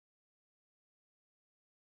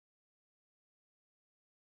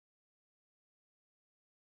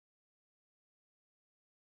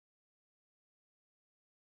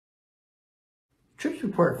TRIPS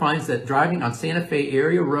report finds that driving on Santa Fe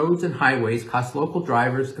area roads and highways costs local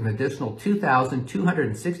drivers an additional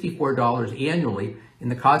 $2,264 annually in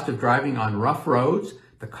the cost of driving on rough roads,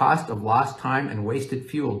 the cost of lost time and wasted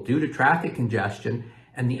fuel due to traffic congestion,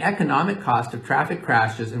 and the economic cost of traffic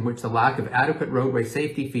crashes in which the lack of adequate roadway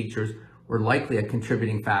safety features were likely a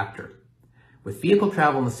contributing factor. With vehicle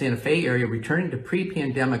travel in the Santa Fe area returning to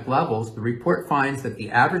pre-pandemic levels, the report finds that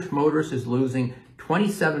the average motorist is losing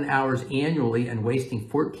 27 hours annually and wasting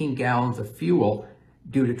 14 gallons of fuel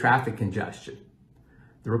due to traffic congestion.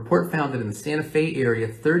 The report found that in the Santa Fe area,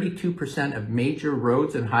 32% of major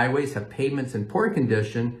roads and highways have pavements in poor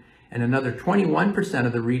condition, and another 21%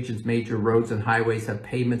 of the region's major roads and highways have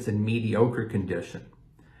pavements in mediocre condition.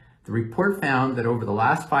 The report found that over the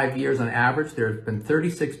last 5 years, on average, there have been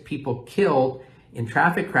 36 people killed in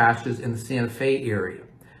traffic crashes in the Santa Fe area,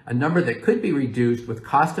 a number that could be reduced with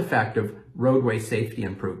cost-effective roadway safety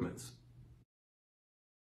improvements.